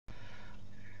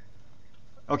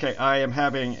Okay, I am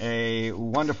having a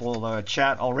wonderful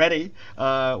chat already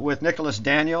with Nicholas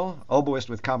Daniel, oboist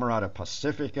with Camerata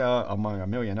Pacifica, among a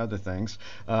million other things.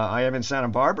 I am in Santa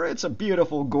Barbara. It's a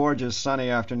beautiful, gorgeous, sunny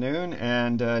afternoon,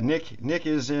 and Nick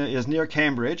is near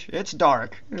Cambridge. It's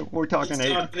dark. We're It's talking eight.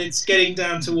 dark and it's getting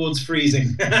down towards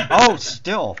freezing. Oh,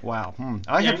 still, wow.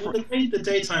 I Yeah, had well, for, the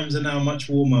daytimes are now much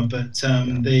warmer, but yeah.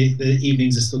 the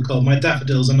evenings are still cold. My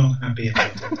daffodils are not happy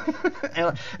about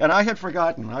it. and I had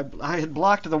forgotten. I had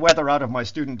blocked the weather out of my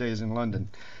student days in London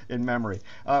in memory.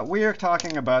 We are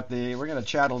talking about we're going to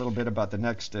chat a little bit about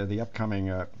the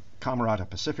upcoming Camerata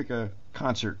Pacifica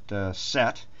concert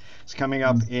set. It's coming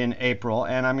up in April,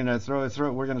 and I'm going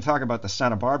to we're going to talk about the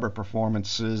Santa Barbara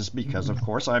performances because, of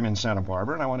course, I'm in Santa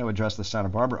Barbara and I want to address the Santa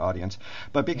Barbara audience.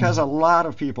 But because a lot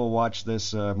of people watch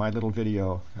this, my little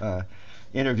video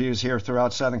interviews here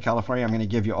throughout Southern California. I'm going to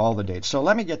give you all the dates. So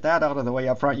let me get that out of the way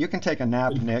up front. You can take a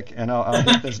nap, Nick, and I'll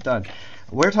get this done.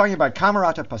 We're talking about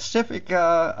Camerata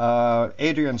Pacifica,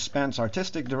 Adrian Spence,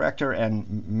 artistic director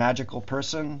and magical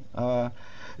person,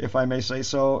 if I may say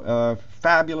so.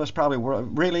 Fabulous, probably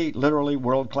really, literally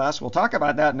world class. We'll talk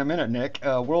about that in a minute, Nick.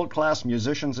 World class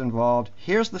musicians involved.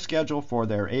 Here's the schedule for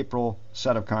their April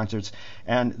set of concerts.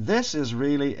 And this is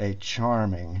really a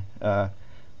charming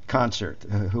concert.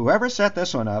 Whoever set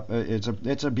this one up,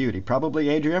 it's a beauty. Probably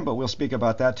Adrian, but we'll speak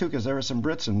about that too because there are some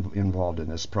Brits involved in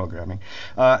this programming.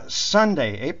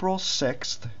 Sunday, April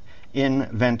 6th in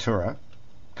Ventura,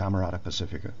 Camerata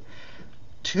Pacifica.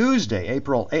 Tuesday,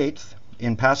 April 8th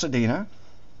in Pasadena.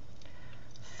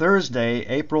 Thursday,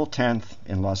 April 10th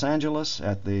in Los Angeles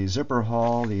at the Zipper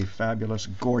Hall, the fabulous,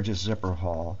 gorgeous Zipper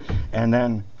Hall. And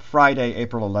then Friday,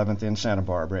 April 11th in Santa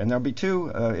Barbara. And there'll be two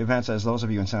events, as those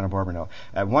of you in Santa Barbara know.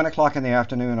 At 1 o'clock in the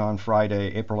afternoon on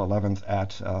Friday, April 11th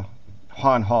at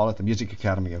Hahn Hall at the Music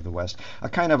Academy of the West, a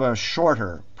kind of a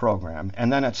shorter program.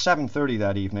 And then at 7:30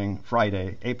 that evening,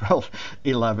 Friday, April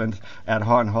 11th at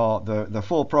Hahn Hall, the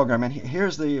full program. And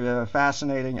here's the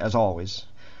fascinating, as always,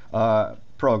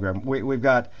 program. We've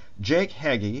got Jake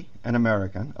Heggie, an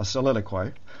American, a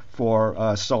soliloquy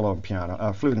for solo and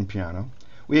piano, flute and piano.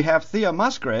 We have Thea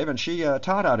Musgrave, and she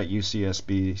taught out at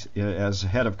UCSB as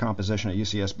head of composition at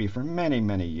UCSB for many,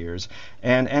 many years.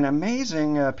 And an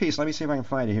amazing piece. Let me see if I can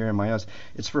find it here in my notes.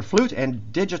 It's for flute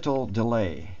and digital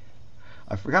delay.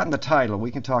 I've forgotten the title.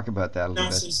 We can talk about that a little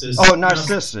Narcissus. bit. Oh,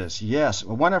 Narcissus. Yes,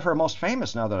 one of her most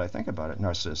famous. Now that I think about it,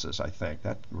 Narcissus. I think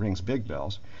that rings big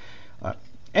bells.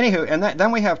 Anywho, and then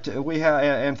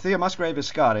and Thea Musgrave is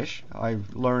Scottish. I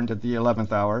learned at the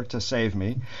 11th hour to save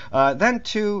me. Then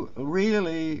two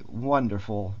really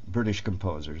wonderful British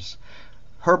composers,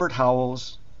 Herbert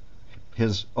Howells,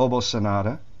 his oboe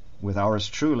sonata, with ours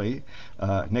truly,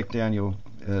 Nick Daniel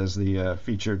as the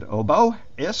featured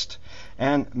oboist,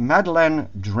 and Madeleine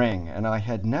Dring. And I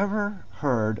had never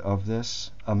heard of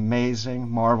this amazing,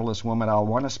 marvelous woman. I'll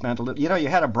want to spend a little. You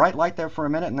had a bright light there for a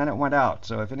minute, and then it went out.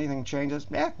 So if anything changes,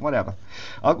 whatever.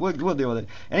 We'll deal with it.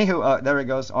 Anywho, there it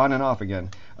goes, on and off again.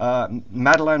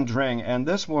 Madeleine Dring, and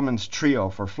this woman's trio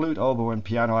for flute, oboe, and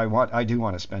piano. I do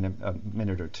want to spend a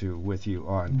minute or two with you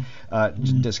on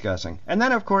discussing. And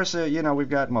then, of course, we've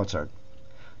got Mozart.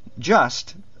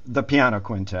 Just the piano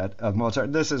quintet of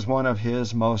Mozart. This is one of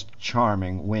his most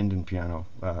charming wind and piano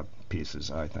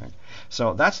pieces, I think.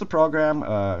 So that's the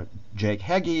program. Jake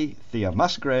Heggie, Thea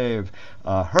Musgrave,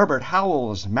 Herbert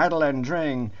Howells, Madeleine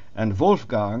Dring, and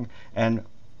Wolfgang. And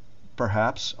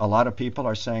perhaps a lot of people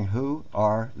are saying, who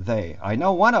are they? I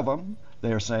know one of them,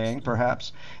 they're saying,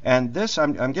 perhaps. And this,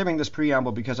 I'm giving this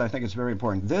preamble because I think it's very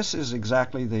important. This is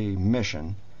exactly the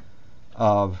mission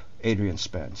of Adrian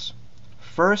Spence.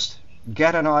 First,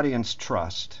 get an audience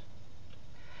trust,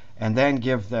 and then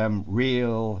give them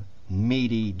real,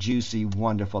 meaty, juicy,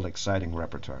 wonderful, exciting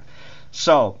repertoire.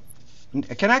 So,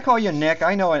 can I call you Nick?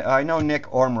 I know Nick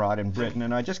Ormrod in Britain,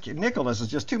 and Nicholas is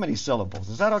just too many syllables.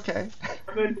 Is that okay?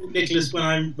 I'm going to Nicholas when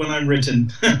I'm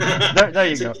written. There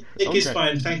you So go. Nick is Okay.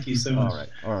 fine. Thank you so much.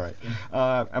 All right.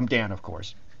 I'm Dan, of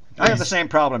course. I have the Yes, same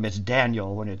problem. It's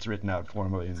Daniel when it's written out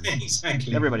formally.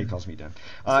 exactly. Everybody calls me Dan.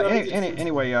 So it's-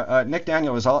 Anyway, Nick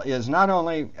Daniel is not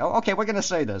only okay. We're going to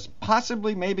say this,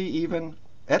 possibly, maybe even,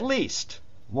 at least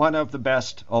one of the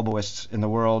best oboists in the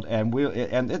world, and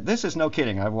this is no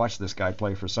kidding. I've watched this guy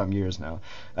play for some years now.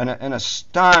 An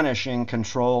astonishing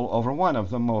control over one of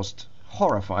the most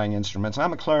horrifying instruments.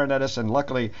 I'm a clarinetist, and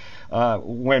luckily,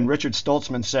 when Richard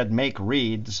Stoltzman said make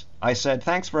reeds, I said,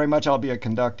 thanks very much, I'll be a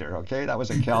conductor. Okay, that was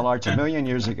at Cal Arts a million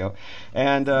years ago.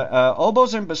 And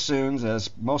oboes and bassoons, as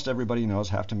most everybody knows,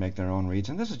 have to make their own reeds,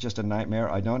 and this is just a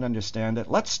nightmare. I don't understand it.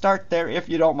 Let's start there, if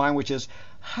you don't mind, which is,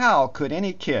 how could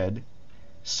any kid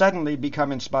suddenly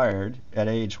become inspired at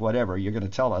age whatever you're going to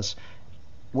tell us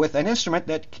with an instrument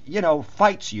that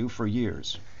fights you for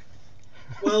years?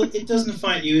 Well, it doesn't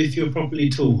fight you if you're properly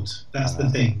taught. That's the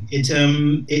Uh, thing.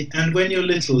 And when you're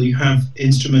little, you have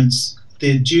instruments.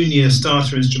 The junior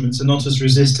starter instruments are not as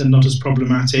resistant, not as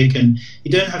problematic, and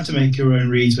you don't have to make your own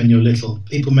reeds when you're little.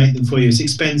 People make them for you. It's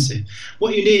expensive.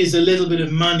 What you need is a little bit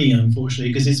of money,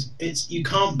 unfortunately, because it's you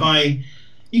can't buy.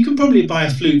 You can probably buy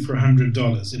a flute for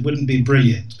 $100. It wouldn't be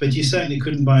brilliant, but you certainly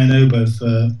couldn't buy an oboe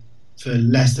for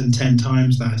less than 10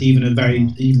 times that. Even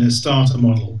a starter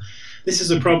model. This is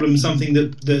a problem, something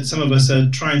that some of us are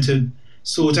trying to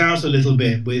sort out a little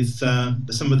bit with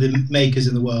some of the makers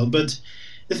in the world. But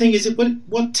the thing is,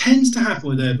 what tends to happen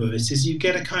with oboists is you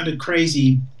get a kind of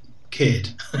crazy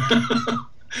kid,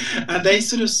 and they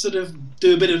sort of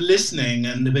do a bit of listening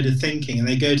and a bit of thinking, and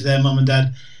they go to their mum and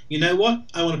dad. You know what?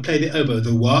 I want to play the oboe.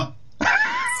 The what?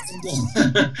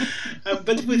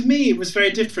 But with me, it was very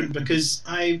different because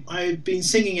I'd been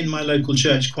singing in my local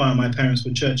church choir. My parents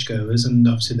were churchgoers, and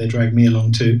obviously they dragged me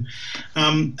along too.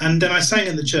 And then I sang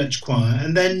in the church choir,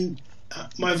 and then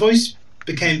my voice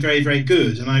became very, very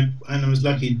good, and I was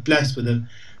lucky, blessed with an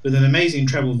amazing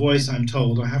treble voice. I'm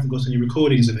told I haven't got any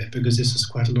recordings of it because this was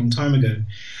quite a long time ago.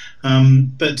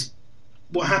 But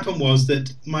what happened was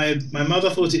that my mother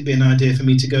thought it'd be an idea for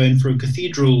me to go in for a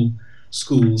cathedral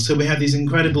school. So we have these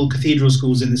incredible cathedral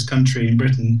schools in this country, in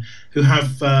Britain, who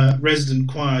have resident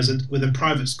choirs with a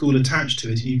private school attached to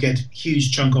it, and you get a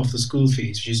huge chunk off the school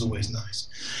fees, which is always nice.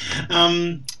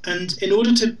 And in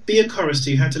order to be a chorister,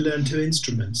 you had to learn two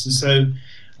instruments. And so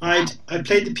I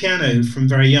played the piano from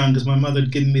very young because my mother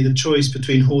had given me the choice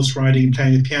between horse riding and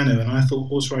playing the piano, and I thought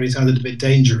horse riding sounded a bit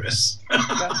dangerous.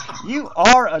 You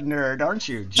are a nerd, aren't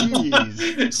you?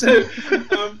 Jeez.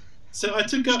 So I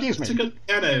took up the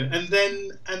piano, and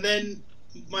then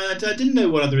I didn't know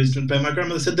what other instrument to play. My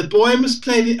grandmother said the boy must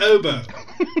play the oboe.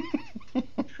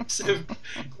 So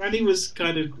Granny was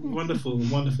kind of wonderful,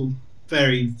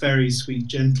 very, very sweet,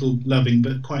 gentle, loving,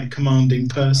 but quite commanding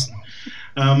person.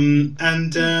 So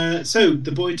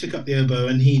the boy took up the oboe,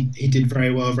 and he did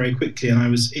very well very quickly.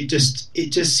 And it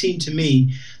just seemed to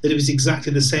me that it was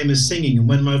exactly the same as singing. And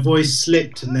when my voice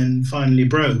slipped and then finally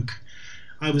broke,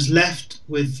 I was left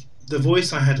with the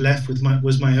voice I had left with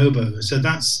was my oboe. So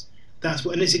that's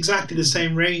what, and it's exactly the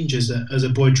same range as a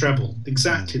boy treble,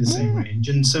 exactly the same range.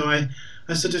 And so I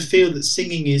sort of feel that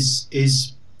singing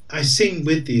is I sing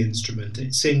with the instrument.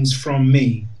 It sings from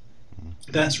me.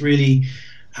 That's really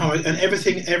how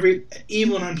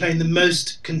even when I'm playing the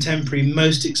most contemporary,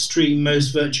 most extreme,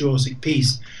 most virtuosic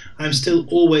piece, I'm still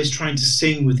always trying to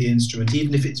sing with the instrument,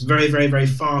 even if it's very, very, very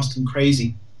fast and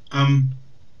crazy. I'm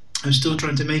still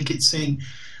trying to make it sing.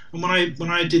 And when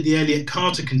I did the Elliott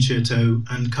Carter concerto,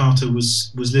 and Carter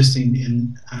was listening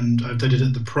in, and I did it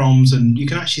at the proms, and you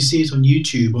can actually see it on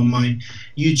YouTube on my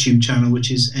YouTube channel,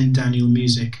 which is N Daniel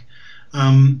Music.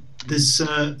 This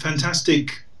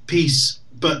fantastic piece,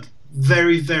 but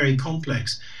very, very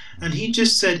complex. And he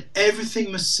just said,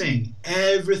 everything must sing,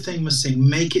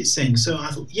 make it sing. So I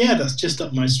thought, yeah, that's just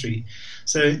up my street.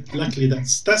 So luckily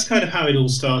that's kind of how it all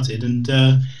started. And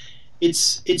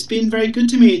it's been very good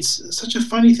to me. It's such a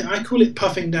funny thing. I call it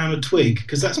puffing down a twig,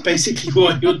 because that's basically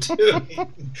what you're doing.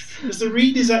 Because the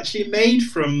reed is actually made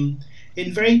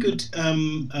in very good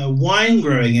wine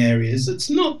growing areas. It's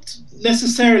not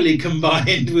necessarily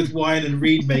combined with wine and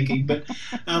reed making, but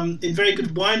in very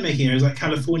good winemaking areas like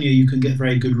California, you can get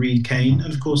very good reed cane,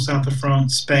 and of course south of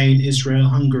France, Spain, Israel,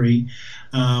 Hungary,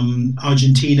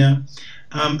 Argentina.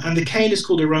 And the cane is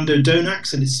called Arundo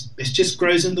donax, and it just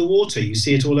grows in the water. You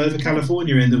see it all over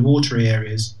California in the watery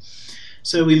areas.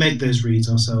 So we make those reeds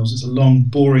ourselves. It's a long,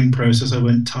 boring process I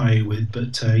won't tire you with,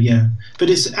 but yeah.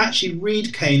 But it's actually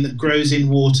reed cane that grows in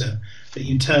water that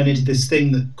you turn into this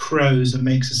thing that crows and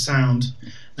makes a sound,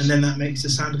 and then that makes the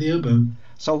sound of the oboe.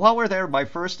 So while we're there, my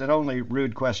first and only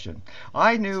rude question.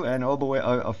 I knew an oboe,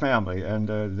 a family, and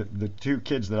the two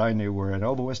kids that I knew were an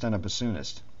oboist and a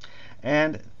bassoonist.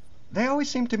 And they always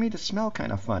seemed to me to smell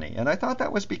kind of funny. And I thought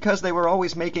that was because they were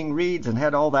always making reeds and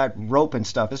had all that rope and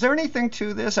stuff. Is there anything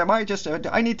to this?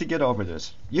 I need to get over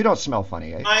this. You don't smell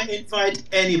funny, eh? I invite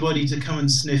anybody to come and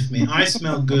sniff me. I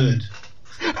smell good.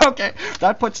 Okay,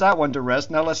 that puts that one to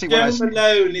rest. Now let's see what Joe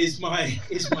Malone is my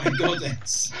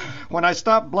goddess. When I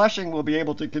stop blushing, we'll be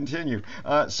able to continue.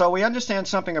 So we understand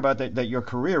something about that your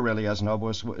career really as an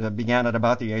oboist began at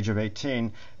about the age of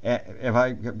 18, if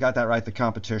I got that right, the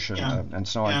competition and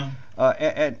so on.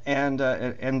 Yeah.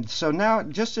 And so now,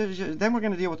 then we're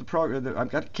going to deal with the program. I've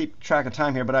got to keep track of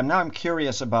time here, but I'm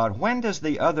curious about when does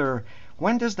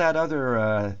that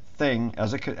other thing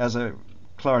as a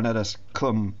clarinetist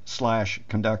cum slash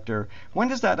conductor. When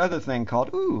does that other thing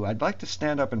called, ooh, I'd like to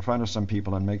stand up in front of some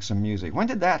people and make some music, when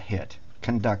did that hit?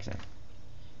 Conducting.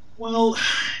 Well,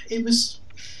 it was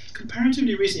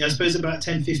comparatively recently, I suppose about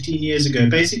 10, 15 years ago.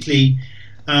 Basically,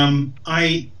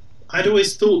 I'd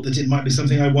always thought that it might be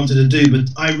something I wanted to do, but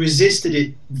I resisted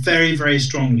it very, very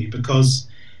strongly because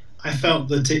I felt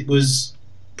that it was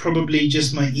probably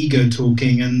just my ego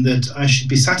talking and that I should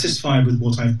be satisfied with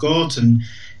what I've got, and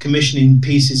commissioning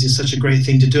pieces is such a great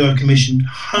thing to do. I've commissioned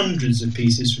hundreds of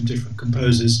pieces from different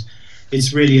composers.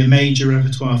 It's really a major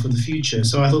repertoire for the future.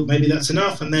 So I thought maybe that's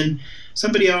enough. And then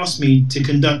somebody asked me to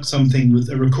conduct something with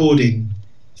a recording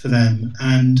for them,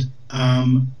 and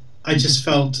I just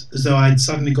felt as though I'd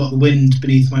suddenly got the wind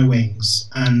beneath my wings,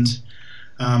 and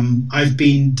I've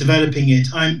been developing it.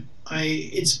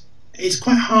 It's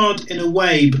quite hard in a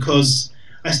way because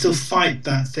I still fight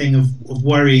that thing of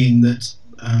worrying that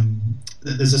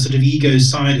that there's a sort of ego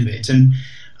side of it, and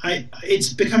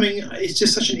it's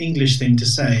just such an English thing to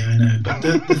say, I know, but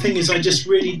the thing is,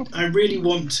 I really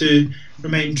want to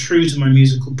remain true to my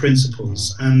musical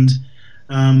principles, and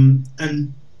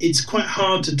it's quite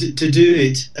hard to do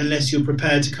it unless you're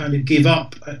prepared to kind of give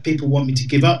up. People want me to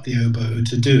give up the oboe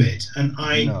to do it, and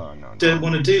I don't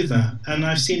want to do that. And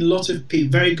I've seen a lot of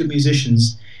very good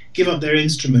musicians give up their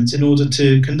instruments in order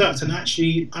to conduct, and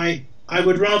actually I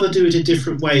would rather do it a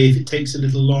different way if it takes a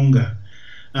little longer.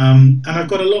 And I've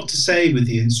got a lot to say with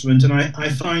the instrument, and I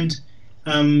find,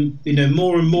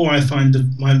 more and more I find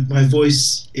that my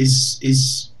voice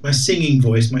is my singing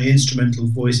voice, my instrumental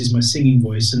voice is my singing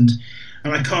voice, and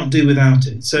I can't do without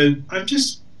it. So I'm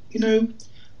just,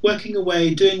 working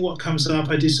away, doing what comes up.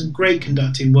 I do some great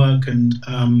conducting work and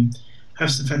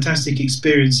have some fantastic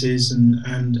experiences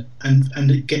and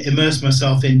immerse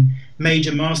myself in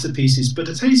major masterpieces. But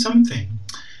I tell you something.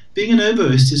 Being an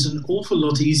oboist is an awful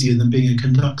lot easier than being a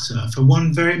conductor for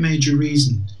one very major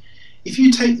reason. If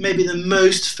you take maybe the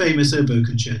most famous oboe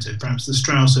concerto, perhaps the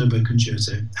Strauss oboe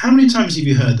concerto, how many times have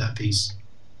you heard that piece?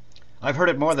 I've heard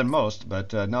it more than most,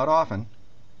 but not often.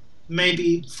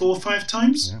 Maybe 4 or 5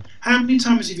 times? Yeah. How many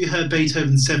times have you heard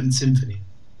Beethoven's Seventh Symphony?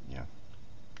 Yeah,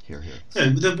 hear.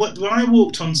 So when I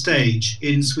walked on stage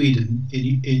in Sweden,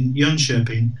 in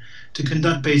Jönköping, to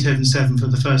conduct Beethoven 7 for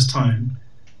the first time,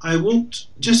 I walked,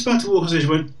 just about to walk on stage, I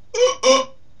went,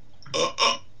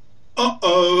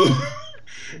 uh-oh,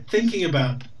 thinking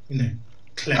about,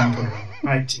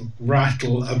 Klemperer,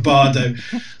 rattle, a bardo,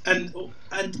 and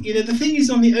the thing is,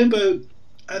 on the oboe,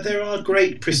 there are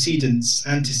great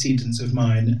antecedents of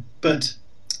mine, but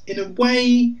in a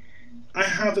way, I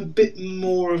have a bit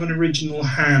more of an original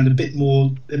hand, a bit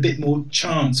more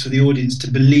chance for the audience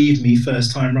to believe me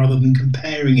first time, rather than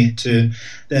comparing it to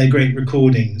their great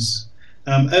recordings.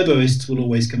 Oboists will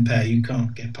always compare; you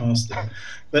can't get past them.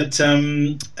 But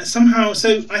somehow,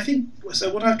 so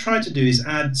what I've tried to do is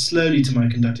add slowly to my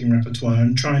conducting repertoire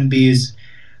and try and be as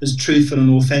truthful and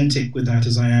authentic with that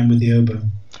as I am with the oboe.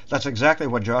 That's exactly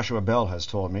what Joshua Bell has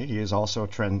told me. He is also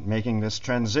making this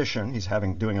transition. He's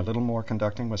doing a little more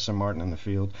conducting with St. Martin in the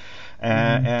Field,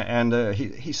 and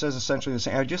he says essentially the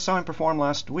same. I just saw him perform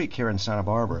last week here in Santa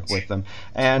Barbara with them,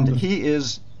 and he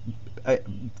is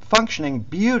functioning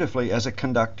beautifully as a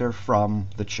conductor from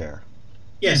the chair.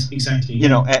 Yes, exactly.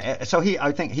 So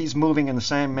I think he's moving in the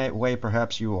same way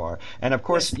perhaps you are, and of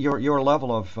course your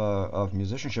level of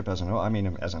musicianship as an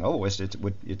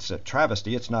oboist, it's a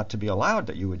travesty. It's not to be allowed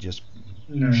that you would just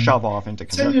shove off into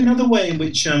conducting. Tell you another way in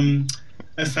which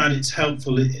I found it's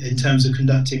helpful in terms of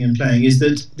conducting and playing is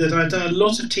that I've done a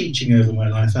lot of teaching over my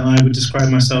life, and I would describe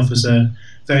myself as a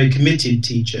very committed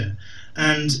teacher.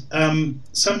 And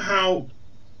somehow,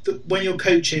 when you're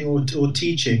coaching or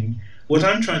teaching, what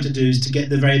I'm trying to do is to get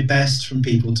the very best from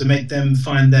people, to make them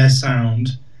find their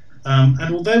sound.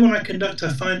 And although when I conduct,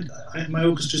 I find my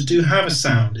orchestras do have a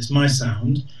sound, it's my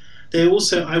sound,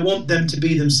 I want them to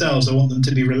be themselves. I want them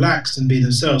to be relaxed and be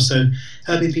themselves. So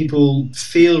helping people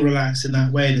feel relaxed in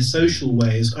that way, in a social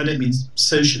way, I don't mean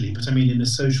socially, but I mean in a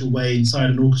social way inside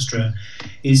an orchestra,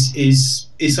 is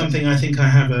something I think I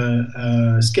have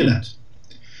a skill at.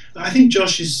 I think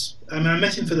Josh is. I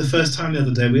met him for the first time the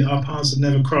other day. Our paths had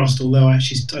never crossed, although I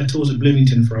taught at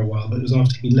Bloomington for a while, but it was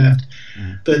after he left.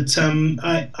 But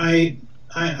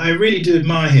I really do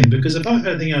admire him, because above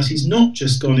everything else, he's not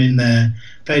just gone in there,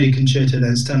 played a concerto,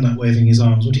 then stand up waving his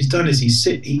arms. What he's done is he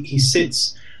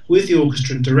sits with the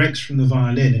orchestra and directs from the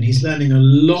violin, and he's learning a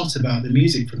lot about the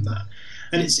music from that.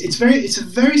 And it's a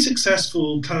very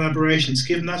successful collaboration. It's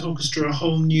given that orchestra a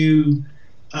whole new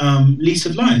lease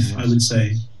of life, I would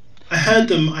say. I heard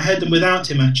them without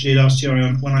him actually last year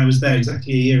when I was there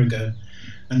exactly a year ago,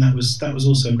 and that was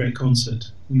also a great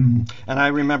concert. And I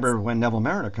remember when Neville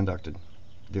Mariner conducted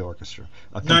the orchestra.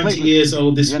 90 Completely, years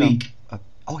old this you know. week.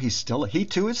 Oh, he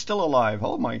too is still alive.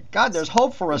 Oh my God, there's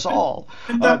hope for us all.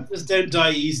 Conductors don't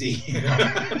die easy.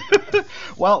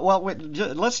 Well,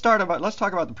 let's talk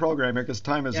about the program here because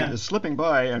time Yeah. is slipping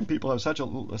by and people have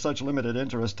such limited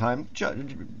interest time.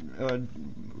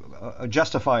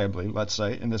 Justifiably, let's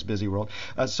say, in this busy world.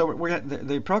 So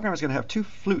the program is going to have two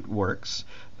flute works,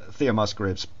 Thea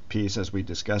Musgrave's piece, as we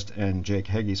discussed, and Jake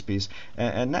Heggie's piece.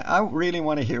 And I really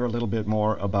want to hear a little bit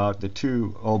more about the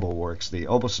two oboe works, the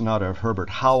oboe sonata of Herbert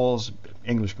Howells,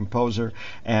 English composer,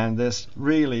 and this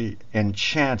really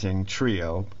enchanting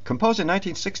trio, composed in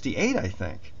 1968, I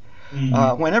think.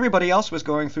 When everybody else was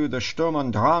going through the Sturm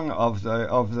und Drang of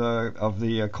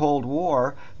the Cold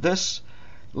War, this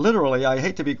literally, I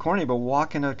hate to be corny, but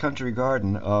walk in a country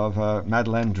garden of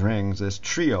Madeleine Dring's this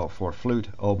trio for flute,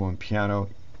 oboe, and piano.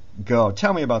 Go.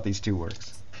 Tell me about these two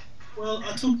works. Well,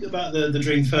 I'll talk about the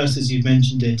Dring first, as you've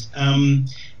mentioned it.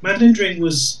 Madeleine Dring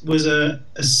was a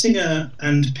singer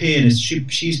and pianist. She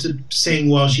used to sing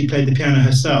while she played the piano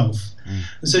herself.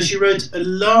 And so she wrote a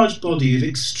large body of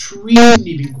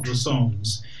extremely beautiful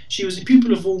songs. She was a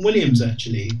pupil of Vaughan Williams,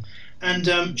 actually.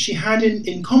 And she had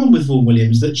in common with Vaughan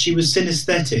Williams that she was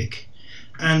synesthetic,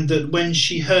 and that when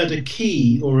she heard a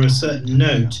key or a certain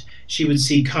note, she would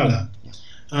see colour.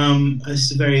 This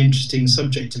is a very interesting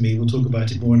subject to me. We'll talk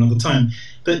about it more another time.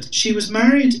 But she was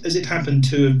married, as it happened,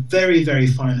 to a very, very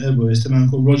fine oboist, a man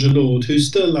called Roger Lord, who's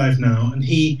still alive now, and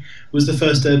he was the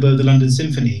first oboe of the London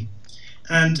Symphony.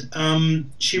 And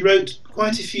she wrote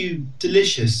quite a few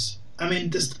delicious, I mean,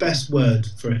 that's the best word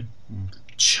for it,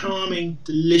 charming,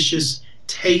 delicious,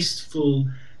 tasteful,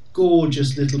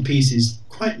 gorgeous little pieces,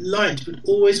 quite light, but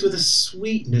always with a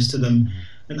sweetness to them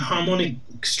and harmonic,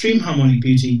 extreme harmonic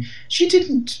beauty. She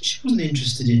wasn't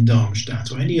interested in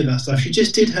Darmstadt or any of that stuff. She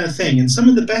just did her thing. And some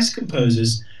of the best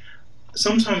composers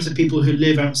sometimes are people who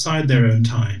live outside their own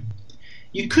time.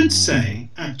 You could say,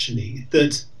 actually,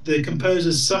 that the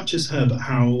composers such as Herbert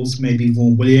Howells, maybe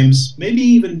Vaughan Williams, maybe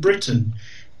even Britten,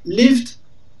 lived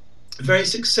very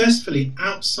successfully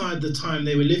outside the time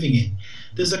they were living in.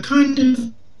 There's a kind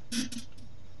of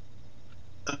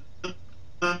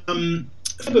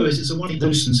oboist, it's a one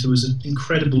Dawson's, who was an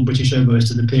incredible British oboist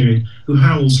of the period, who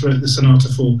Howells wrote the sonata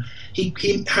for. He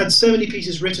had so many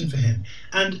pieces written for him,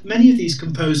 and many of these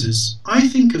composers, I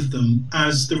think of them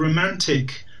as the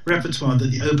romantic repertoire that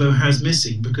the oboe has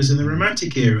missing, because in the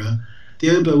romantic era the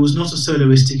oboe was not a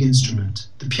soloistic instrument.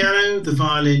 The piano, the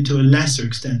violin, to a lesser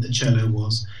extent the cello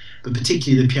was, but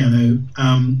particularly the piano,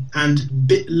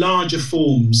 and larger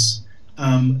forms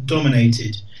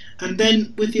dominated. And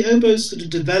then with the oboe's sort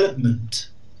of development,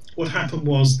 what happened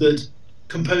was that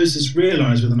composers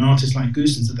realised with an artist like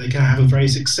Goossens that they can have a very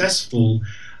successful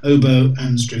oboe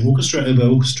and string orchestra,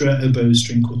 oboe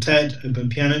string quartet, oboe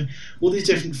piano, all these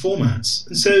different formats.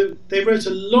 And so they wrote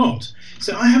a lot.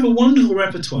 So I have a wonderful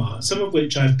repertoire, some of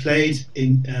which I've played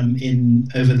in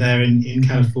over there in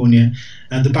California.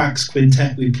 The Bach's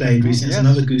Quintet we played recently, yes.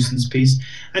 Another Goossens piece.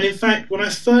 And in fact, when I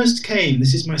first came,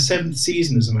 this is my 7th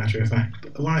season as a matter of fact,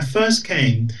 but when I first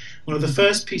came, one of the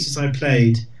first pieces I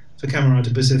played for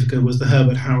Camerata Pacifica was the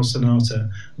Herbert Howells Sonata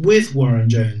with Warren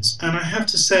Jones. And I have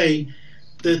to say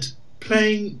that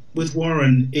playing with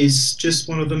Warren is just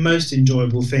one of the most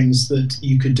enjoyable things that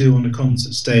you could do on a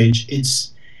concert stage.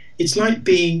 It's like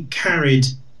being carried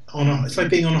it's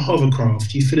like being on a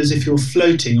hovercraft. You feel as if you're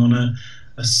floating on a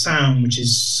sound which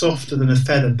is softer than a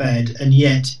feather bed, and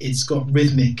yet it's got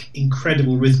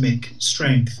incredible rhythmic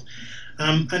strength.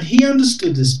 And he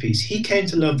understood this piece. He came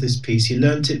to love this piece. He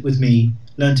learnt it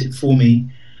for me.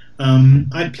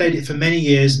 I'd played it for many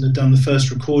years and had done the first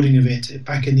recording of it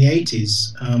back in the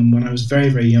 80s when I was very,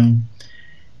 very young.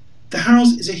 The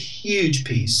Howells is a huge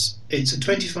piece. It's a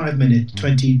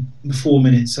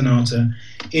 24-minute sonata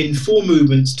in 4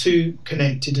 movements, 2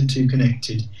 connected and 2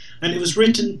 connected. And it was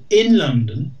written in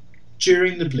London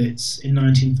during the Blitz in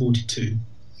 1942.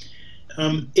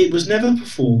 It was never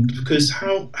performed because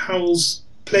Howells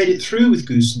played it through with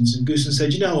Goossens, and Goossens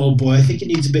said, old boy, I think it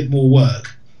needs a bit more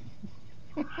work.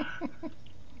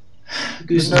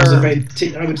 Goossens was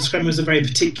I would describe him as a very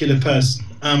particular person.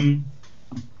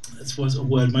 That's what a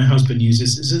word my husband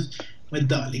uses. My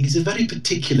darling, he's a very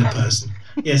particular person.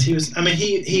 Yes, he was. I mean,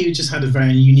 he just had a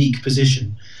very unique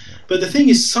position. But the thing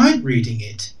is, sight reading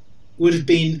it would have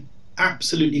been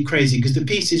absolutely crazy because the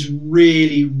piece is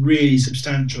really, really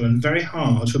substantial and very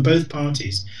hard for both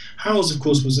parties. Howells, of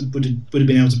course, would have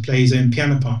been able to play his own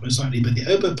piano part most likely, but the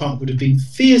oboe part would have been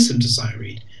fearsome to sight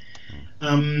read.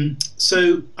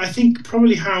 So I think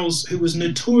probably Howells, who was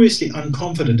notoriously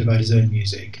unconfident about his own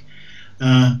music,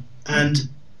 and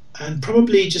and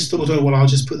probably just thought, oh well, I'll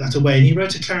just put that away. And he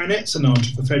wrote a clarinet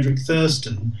sonata for Frederick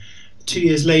Thurston 2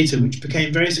 years later, which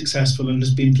became very successful and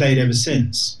has been played ever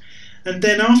since. And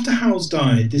then after Howells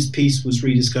died, this piece was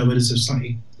rediscovered as it's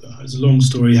a long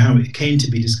story how it came to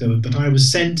be discovered, but I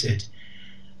was sent it,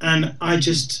 and I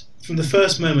just, from the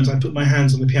first moment I put my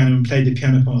hands on the piano and played the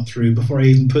piano part through, before I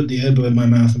even put the oboe in my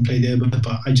mouth and played the oboe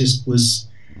part, I just was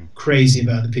crazy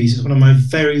about the piece. It's one of my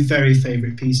very, very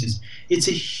favourite pieces. It's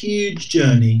a huge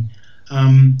journey,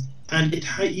 and it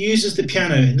uses the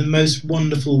piano in the most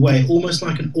wonderful way, almost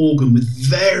like an organ with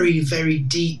very, very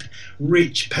deep,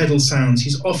 rich pedal sounds.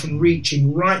 He's often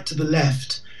reaching right to the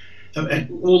left,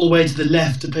 all the way to the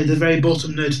left to play the very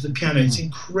bottom note of the piano. It's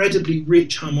incredibly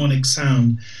rich harmonic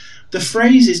sound. The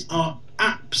phrases are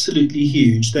absolutely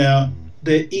huge.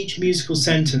 Each musical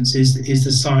sentence is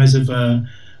the size of a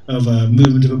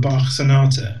movement of a Bach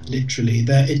sonata, literally.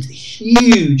 It's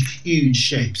huge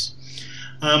shapes.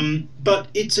 But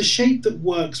it's a shape that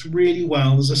works really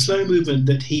well. There's a slow movement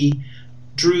that he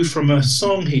drew from a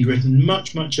song he'd written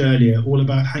much earlier, all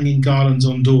about hanging garlands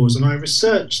on doors. And I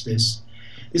researched this.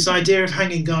 This idea of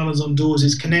hanging garlands on doors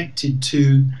is connected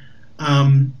to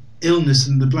illness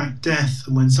and the Black Death.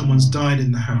 And when someone's died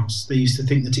in the house, they used to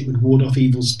think that it would ward off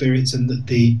evil spirits, and that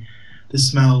the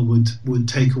smell would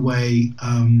take away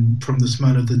from the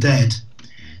smell of the dead.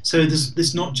 So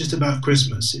this not just about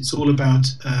Christmas. It's all about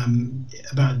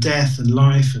death and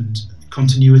life and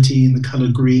continuity in the colour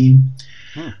green.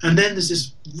 And then there's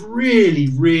this really,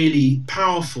 really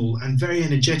powerful and very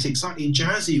energetic, slightly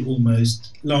jazzy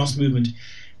almost, last movement,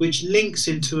 which links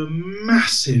into a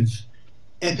massive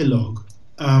epilogue,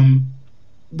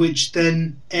 which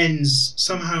then ends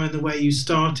somehow in the way you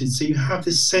started. So you have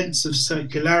this sense of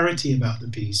circularity about the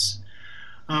piece.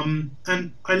 And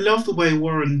I love the way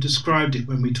Warren described it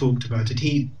when we talked about it.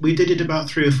 We did it about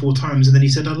 3 or 4 times, and then he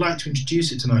said, I'd like to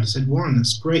introduce it tonight. I said, Warren,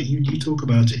 that's great, you talk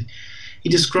about it. He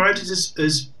described it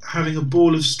as having a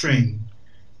ball of string,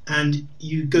 and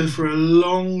you go for a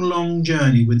long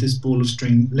journey with this ball of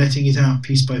string, letting it out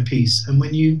piece by piece. And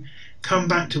when you come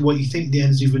back to what you think the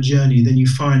end of your journey, then you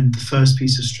find the first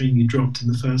piece of string you dropped in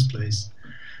the first place.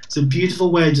 It's a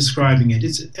beautiful way of describing it.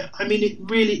 It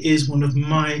really is one of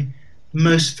my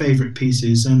most favourite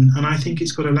pieces, and I think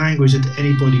it's got a language that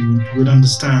anybody would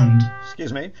understand.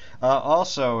 Excuse me.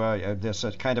 Also, there's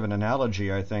a kind of an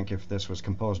analogy, I think, if this was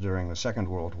composed during the Second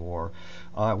World War.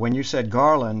 When you said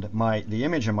garland, the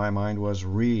image in my mind was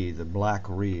wreath, the black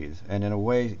wreath, and in a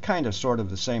way, kind of sort of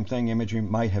the same thing, imagery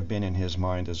might have been in his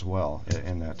mind as well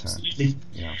in that time. Absolutely.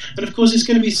 Yeah. And of course, it's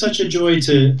going to be such a joy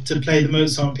to play the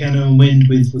Mozart piano and wind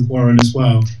with Warren as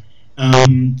well.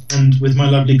 And with my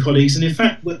lovely colleagues, and in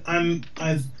fact,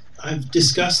 I've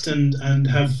discussed and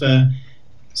have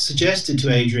suggested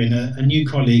to Adrian a new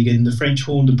colleague in the French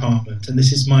horn department, and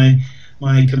this is my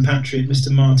compatriot,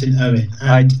 Mr. Martin Owen.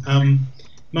 And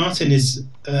Martin is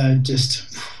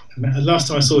just. Last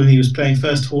time I saw him, he was playing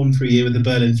first horn for a year with the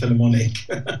Berlin Philharmonic,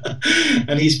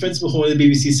 and he's principal horn of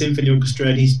the BBC Symphony Orchestra,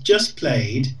 and he's just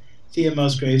played Thea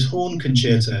Musgrave's Horn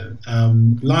Concerto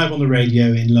live on the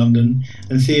radio in London,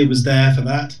 and Thea was there for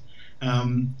that.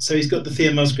 So he's got the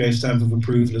Thea Musgrave stamp of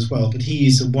approval as well, but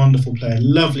he's a wonderful player,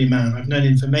 lovely man. I've known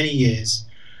him for many years,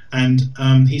 and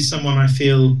he's someone I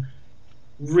feel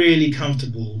really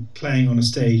comfortable playing on a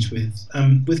stage with.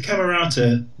 With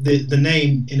Camerata, the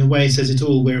name in a way says it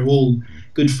all. We're all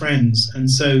good friends, and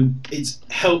so it's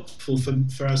helpful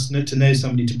for us to know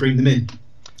somebody to bring them in.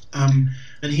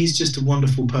 And he's just a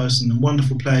wonderful person, a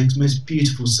wonderful player, most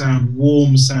beautiful sound,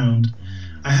 warm sound.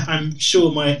 I'm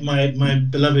sure my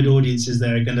beloved audiences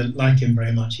there are going to like him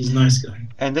very much. He's a nice guy.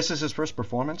 And this is his first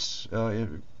performance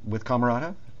with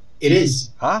Camerata? It is.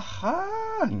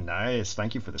 Aha! Nice.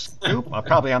 Thank you for the scoop.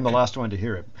 Probably I'm the last one to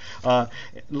hear it.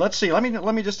 Let's see. Let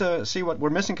me just see what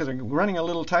we're missing, because we're running a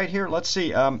little tight here. Let's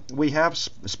see. We have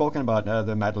spoken about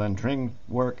the Madeleine Dring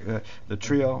work, the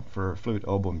trio for flute,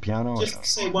 oboe, and piano. Just to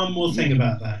say one more thing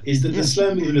about that is that the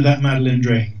slow movement of that Madeleine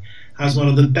Dring has one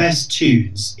of the best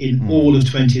tunes in all of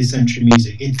 20th century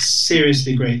music. It's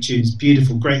seriously great tunes,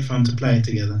 beautiful, great fun to play it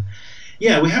together.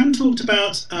 Yeah, we haven't talked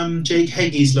about Jake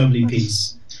Heggie's lovely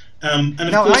piece. And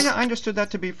of course, I understood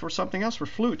that to be for something else, for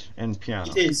flute and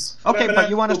piano. It is. Okay, but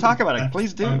you want to talk about it?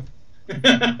 Please do.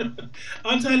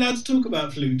 Aren't I allowed to talk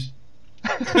about flute?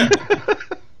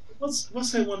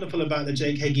 What's so wonderful about the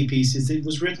Jake Heggie piece is it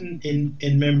was written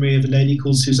in memory of a lady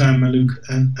called Suzanne Malouk,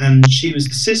 and she was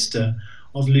the sister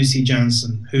of Lucy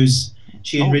Jansen,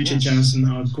 she and Richard Jansen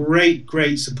are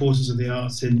great supporters of the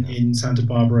arts in Santa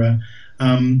Barbara,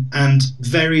 and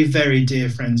very, very dear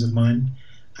friends of mine.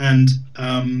 And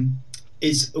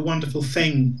it's a wonderful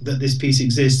thing that this piece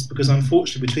exists because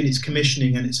unfortunately between its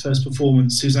commissioning and its first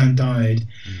performance Suzanne died.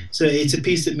 Mm. So it's a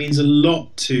piece that means a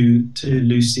lot to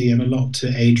Lucy and a lot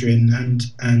to Adrian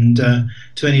and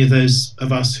to any of those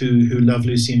of us who love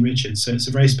Lucy and Richard. So it's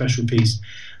a very special piece.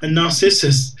 And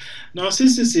Narcissus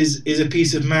is a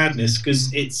piece of madness because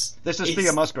This is Thea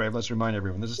it's Musgrave. Let's remind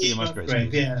everyone. This is Thea Musgrave's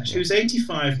great. piece. Yeah, she was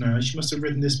 85 now. She must have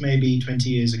written this maybe 20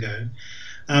 years ago.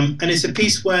 And it's a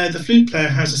piece where the flute player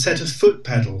has a set of foot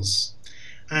pedals,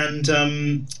 and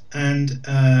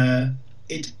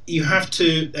it you have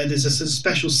to. There's a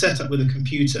special setup with a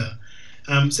computer,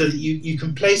 so that you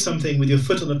can play something with your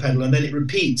foot on the pedal, and then it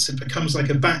repeats. It becomes like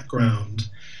a background.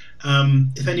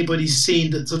 If anybody's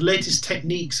seen the latest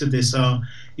techniques of this are,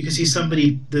 you can see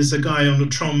somebody. There's a guy on a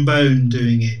trombone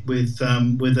doing it with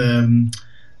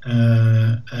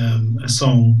a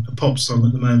song, a pop song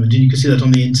at the moment, and you can see that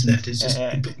on the internet. It's just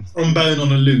a trombone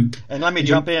on a loop. And let me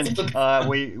jump in.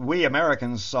 We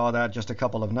Americans saw that just a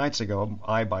couple of nights ago.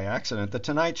 I, by accident, The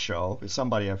Tonight Show.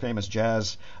 Somebody, a famous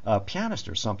jazz pianist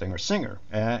or something, or singer,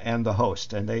 and the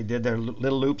host, and they did their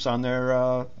little loops on their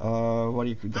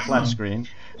the flat screen.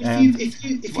 If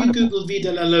you Google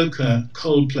Vida La Loca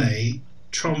Coldplay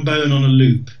trombone on a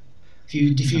loop.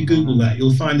 If you Google that,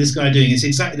 you'll find this guy doing it. It's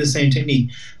exactly the same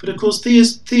technique. But of course,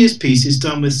 Thea's piece is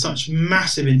done with such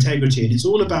massive integrity, and it's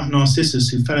all about Narcissus,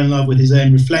 who fell in love with his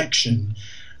own reflection,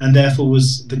 and therefore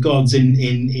was the gods in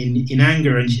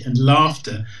anger and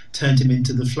laughter turned him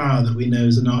into the flower that we know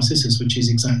as a Narcissus, which is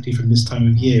exactly from this time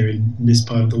of year in this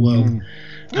part of the world.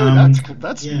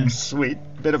 That's sweet.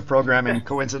 Bit of programming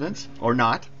coincidence or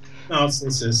not?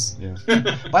 Narcissus. Yeah.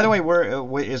 By the way,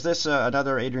 is this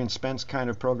another Adrian Spence kind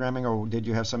of programming, or did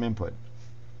you have some input?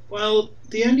 Well,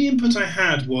 the only input I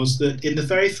had was that in the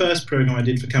very first program I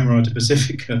did for Camerata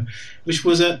Pacifica, which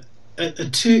was a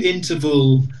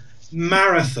 2-interval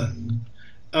marathon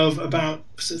of about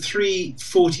 3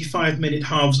 45-minute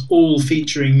halves, all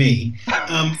featuring me.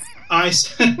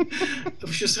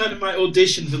 Which was kind of my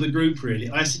audition for the group, really.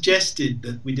 I suggested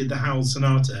that we did the Howl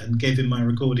Sonata and gave him my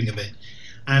recording of it.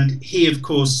 And he, of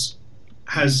course,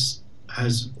 has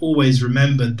always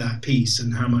remembered that piece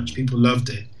and how much people loved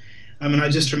it. I mean, I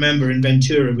just remember in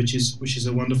Ventura, which is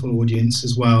a wonderful audience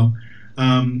as well.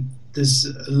 There's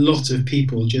a lot of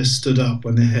people just stood up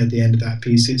when they heard the end of that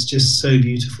piece. It's just so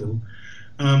beautiful,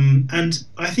 and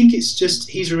I think it's just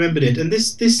he's remembered it. And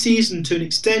this season, to an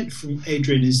extent, from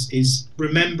Adrian is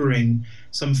remembering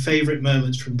some favourite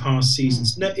moments from past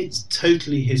seasons. No, it's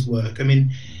totally his work. I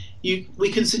mean,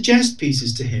 we can suggest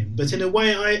pieces to him, but in a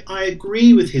way I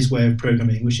agree with his way of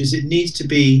programming, which is it needs to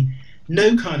be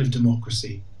no kind of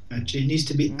democracy. Actually, it needs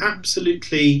to be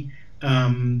absolutely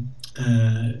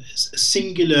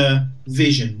singular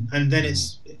vision, and then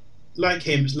it's like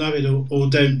him, it's love it or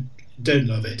don't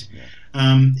love it. Yeah.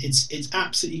 It's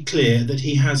absolutely clear that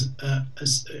he has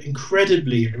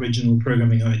incredibly original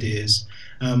programming ideas.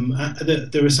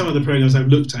 There are some of the programs I've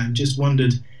looked at and just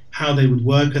wondered how they would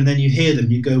work, and then you hear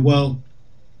them, you go, well,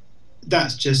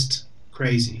 that's just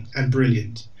crazy and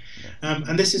brilliant.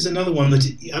 And this is another one that,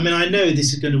 I mean, I know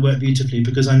this is going to work beautifully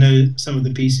because I know some of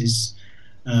the pieces,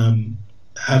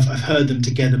 I've heard them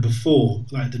together before,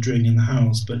 like the Dring and the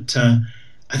Howls, but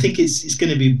I think it's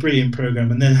going to be a brilliant program.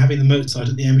 And then having the Mozart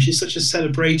at the end, which is such a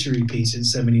celebratory piece in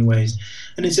so many ways.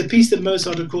 And it's a piece that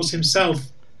Mozart, of course,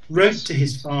 himself wrote to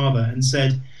his father and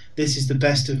said, this is the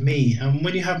best of me. And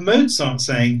when you have Mozart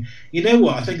saying, you know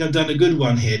what, I think I've done a good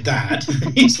one here, Dad,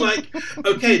 it's like,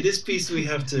 okay, this piece we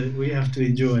have to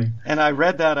enjoy. And I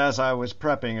read that as I was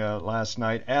prepping last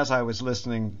night, as I was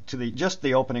listening to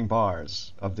the opening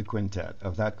bars of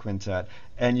that quintet,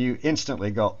 and you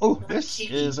instantly go, oh, this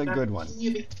is a good one.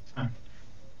 Yeah.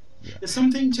 There's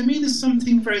something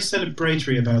very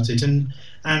celebratory about it, and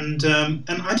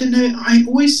I don't know, I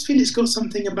always feel it's got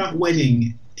something about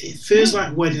wedding. It feels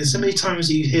like wedding. There's so many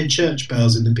times you hear church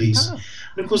bells in the piece. And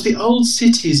of course, the old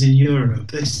cities in Europe,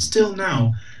 they still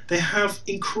now, they have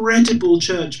incredible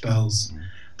church bells.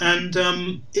 And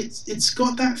it's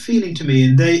got that feeling to me.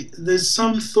 And there's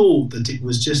some thought that it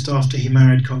was just after he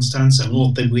married Constanza,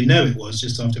 or that we know it was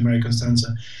just after he married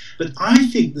Constanza. But I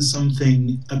think there's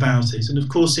something about it. And of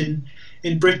course, in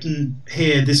Britain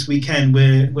here this weekend,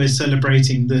 we're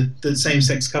celebrating that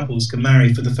same-sex couples can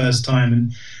marry for the first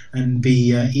time and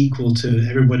be equal to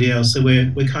everybody else. So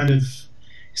we're kind of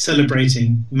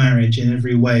celebrating marriage in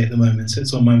every way at the moment. So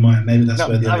it's on my mind. Maybe that's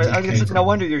where the idea came from. No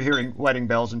wonder you're hearing wedding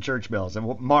bells and church bells.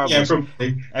 And marvelous. Yeah,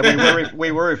 probably. And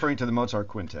we were referring to the Mozart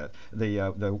quintet,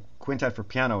 the quintet for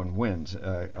piano and winds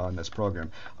on this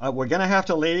program. We're going to have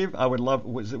to leave. I would love.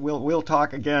 We'll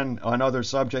talk again on other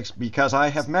subjects because I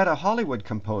have met a Hollywood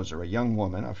composer, a young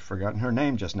woman. I've forgotten her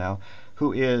name just now.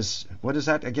 Who is, what is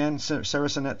that again?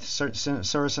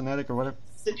 Synesthetic or whatever?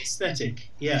 Synesthetic,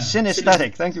 yeah.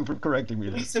 Synesthetic. Thank you for correcting me.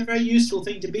 It's a very useful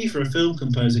thing to be for a film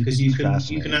composer because you can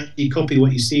actually copy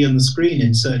what you see on the screen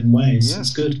in certain ways. Yes.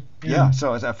 It's good. Yeah.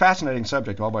 So it's a fascinating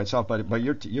subject all by itself. But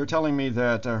you're telling me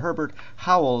that Herbert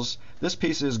Howell's this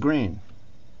piece is green.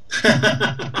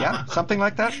 Yeah, something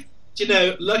like that. You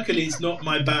know, luckily it's not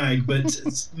my bag, but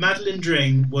Madeline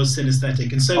Dring was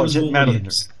synesthetic, and so was Vaughan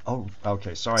Williams. Oh,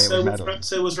 okay. Sorry, it was Madeline.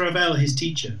 So was Ravel, his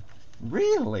teacher.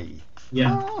 Really?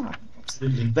 Yeah. Oh.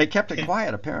 Absolutely. They kept it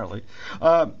quiet, apparently.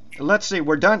 Let's see.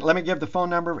 We're done. Let me give the phone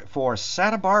number for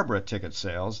Santa Barbara ticket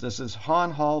sales. This is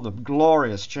Hahn Hall, the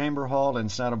glorious chamber hall in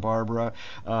Santa Barbara,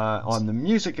 on the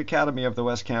Music Academy of the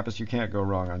West Campus. You can't go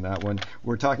wrong on that one.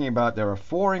 We're talking about there are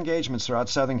 4 engagements throughout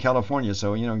Southern California,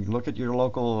 so look at your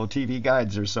local TV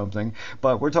guides or something.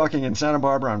 But we're talking in Santa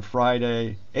Barbara on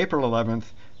Friday, April 11th.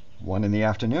 1 in the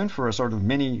afternoon for a sort of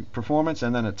mini performance,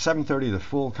 and then at 7:30 the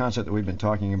full concert that we've been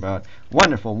talking about.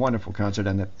 Wonderful, wonderful concert.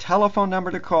 And the telephone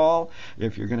number to call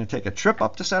if you're going to take a trip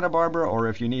up to Santa Barbara or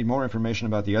if you need more information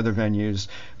about the other venues,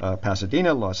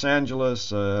 Pasadena, Los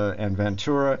Angeles, and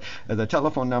Ventura. The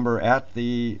telephone number at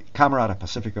the Camerata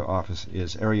Pacifica office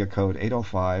is area code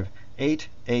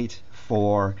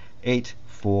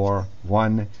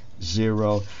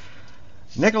 805-884-8410.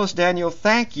 Nicholas Daniel,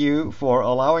 thank you for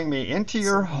allowing me into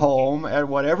your home at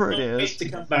whatever it is. To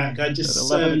come back. I just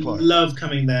love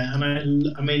coming there,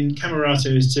 and I mean,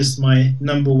 Camerata is just my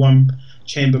 #1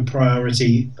 chamber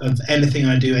priority of anything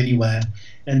I do anywhere,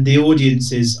 and the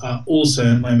audiences are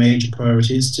also my major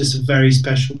priority. It's just a very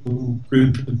special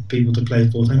group of people to play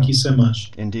for. Thank you so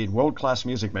much. Indeed, world-class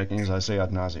music making, as I say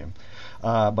ad nauseum,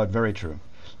 but very true.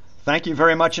 Thank you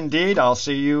very much indeed. I'll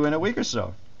see you in a week or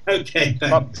so. Okay,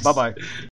 thanks. Bye-bye.